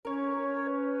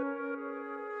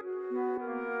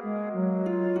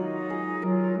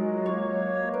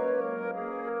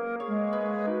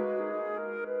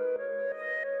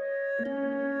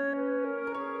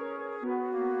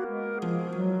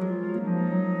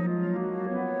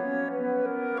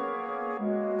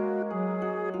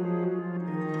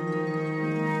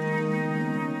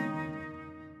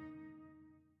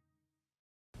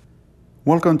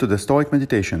Welcome to the Stoic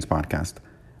Meditations podcast,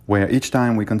 where each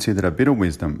time we consider a bit of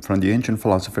wisdom from the ancient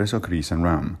philosophers of Greece and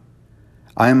Rome.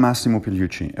 I am Massimo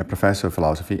Pigliucci, a professor of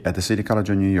philosophy at the City College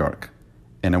of New York,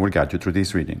 and I will guide you through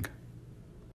this reading.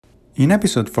 In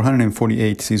episode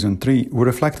 448, season 3, we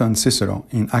reflect on Cicero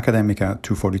in Academica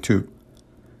 242.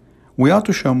 We ought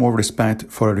to show more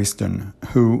respect for Aristo,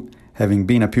 who, having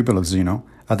been a pupil of Zeno,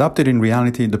 adopted in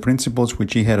reality the principles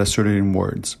which he had asserted in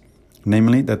words,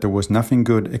 namely that there was nothing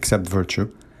good except virtue,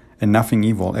 and nothing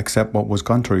evil except what was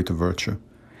contrary to virtue,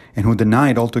 and who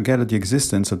denied altogether the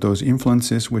existence of those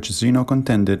influences which Zeno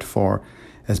contended for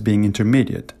as being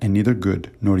intermediate and neither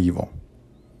good nor evil.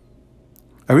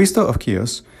 Aristo of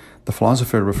Chios, the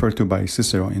philosopher referred to by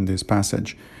Cicero in this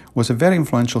passage, was a very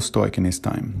influential Stoic in his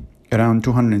time, around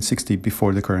 260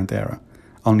 before the current era,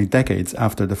 only decades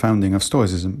after the founding of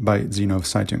Stoicism by Zeno of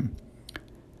Citium.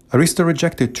 Aristo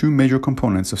rejected two major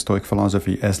components of Stoic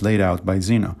philosophy as laid out by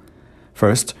Zeno.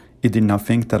 First, he did not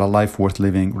think that a life worth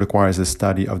living requires a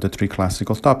study of the three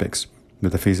classical topics,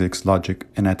 metaphysics, logic,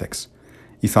 and ethics.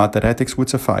 He thought that ethics would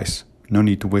suffice, no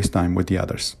need to waste time with the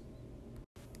others.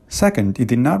 Second, he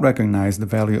did not recognize the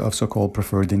value of so-called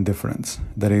preferred indifference,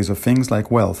 that is, of things like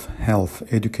wealth, health,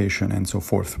 education, and so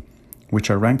forth, which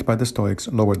are ranked by the Stoics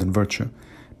lower than virtue,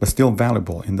 but still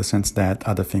valuable in the sense that,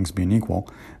 other things being equal,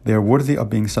 they are worthy of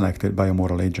being selected by a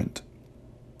moral agent.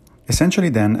 Essentially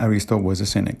then, Aristo was a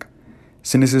cynic.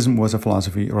 Cynicism was a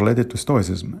philosophy related to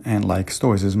Stoicism, and like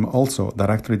Stoicism also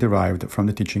directly derived from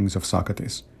the teachings of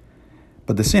Socrates.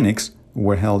 But the cynics, who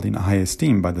were held in high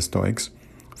esteem by the Stoics,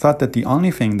 thought that the only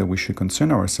thing that we should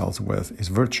concern ourselves with is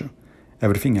virtue.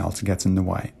 Everything else gets in the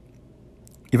way.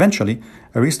 Eventually,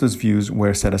 Aristo's views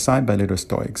were set aside by later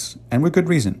Stoics, and with good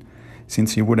reason,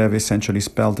 since he would have essentially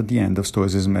spelled the end of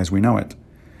Stoicism as we know it.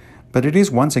 But it is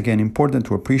once again important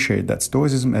to appreciate that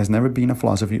Stoicism has never been a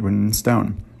philosophy written in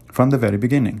stone, from the very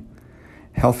beginning.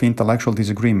 Healthy intellectual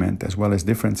disagreement, as well as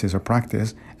differences of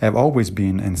practice, have always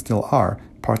been and still are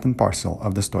part and parcel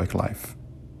of the Stoic life.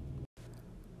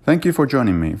 Thank you for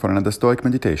joining me for another Stoic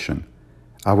meditation.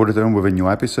 I will return with a new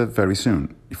episode very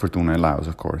soon, if Fortuna allows,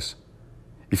 of course.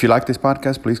 If you like this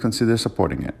podcast, please consider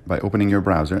supporting it by opening your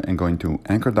browser and going to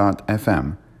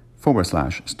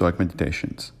anchor.fm/Stoic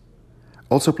Meditations.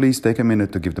 Also, please take a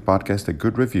minute to give the podcast a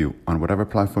good review on whatever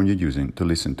platform you're using to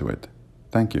listen to it.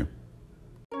 Thank you.